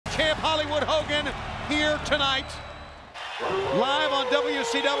champ Hollywood Hogan here tonight, live on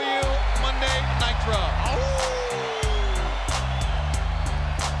WCW Monday Nitro.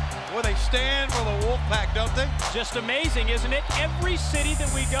 Boy, they stand for the Wolfpac, don't they? Just amazing, isn't it? Every city that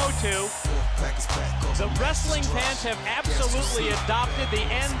we go to, the wrestling fans have absolutely adopted the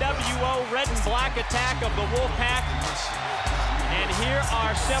NWO red and black attack of the Wolfpac. And here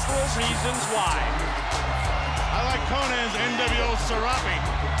are several reasons why. I like Conan's NWO Serapi.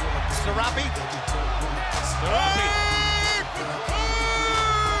 Serapi? Serapi.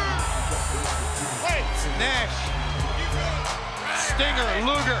 Nash. Stinger,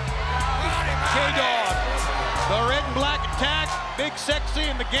 Luger. K-Dog. The red and black attack. Big Sexy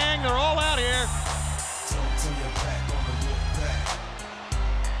and the gang, they're all out here.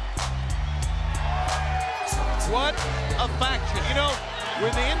 What a faction. You know,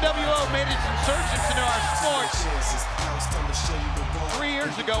 when the NWO made its insurgence into our sports 3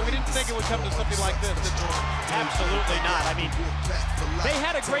 years ago, we didn't think it would come to something like this. Absolutely not. I mean, they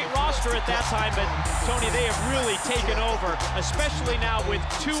had a great roster at that time, but Tony, they have really taken over, especially now with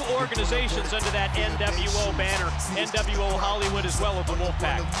two organizations under that NWO banner, NWO Hollywood as well as the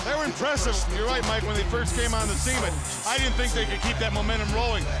Wolfpac. They were impressive. You're right, Mike, when they first came on the scene, but I didn't think they could keep that momentum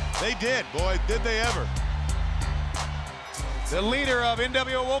rolling. They did, boy, did they ever. The leader of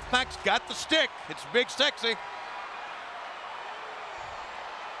NWO Wolfpac's got the stick. It's Big Sexy.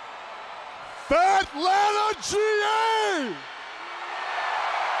 Atlanta, GA!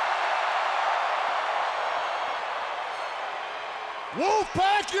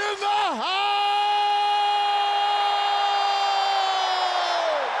 Wolfpac in the house!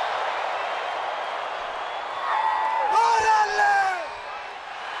 ¡Órale!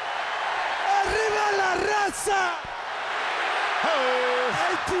 ¡Arriba la raza!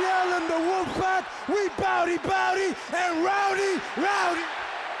 ATL and the Wolfpac, we bowdy and rowdy.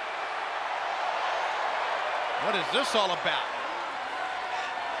 What is this all about?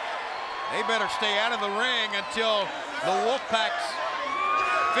 They better stay out of the ring until the Wolfpac's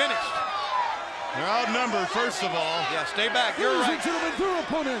finished. They're outnumbered, first of all. Yeah, stay back. You're Ladies right. and gentlemen, their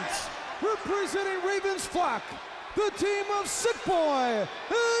opponents, representing Ravens Flock, the team of Sick Boy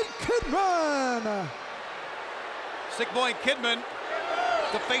and Kidman. Sick Boy and Kidman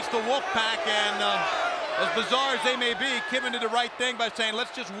to face the Wolfpac, and as bizarre as they may be, Kidman did the right thing by saying,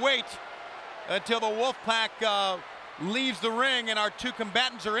 let's just wait until the Wolfpac leaves the ring and our two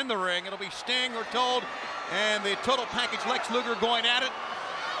combatants are in the ring. It'll be Sting, we're told, and the total package Lex Luger going at it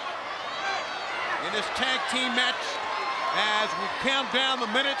in this tag team match as we count down the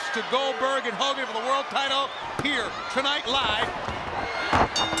minutes to Goldberg and Hogan for the world title here tonight live.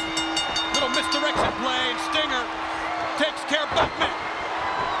 Little misdirection play, and Stinger takes care of both men.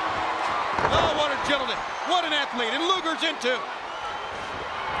 Oh, what a gentleman, what an athlete, and Luger's into.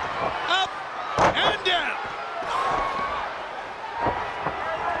 Up and down.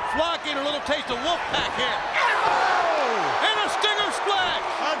 Flock in a little taste of Wolfpac here. Oh! And a Stinger splash.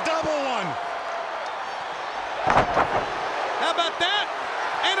 A double one. How about that?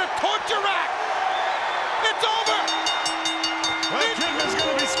 And a torture rack. It's over. Well, Kidman's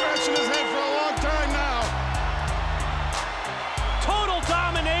going to be scratching his head for a long time now. Total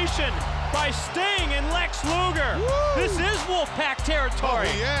domination by Sting and Lex Luger. Woo! This is Wolfpac territory.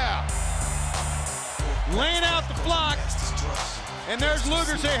 Oh, yeah. Laying out the Flock. And there's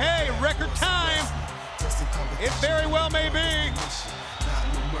Luger say, hey, record time. It very well may be.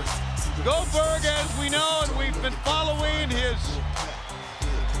 Goldberg, as we know, and we've been following his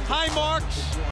high marks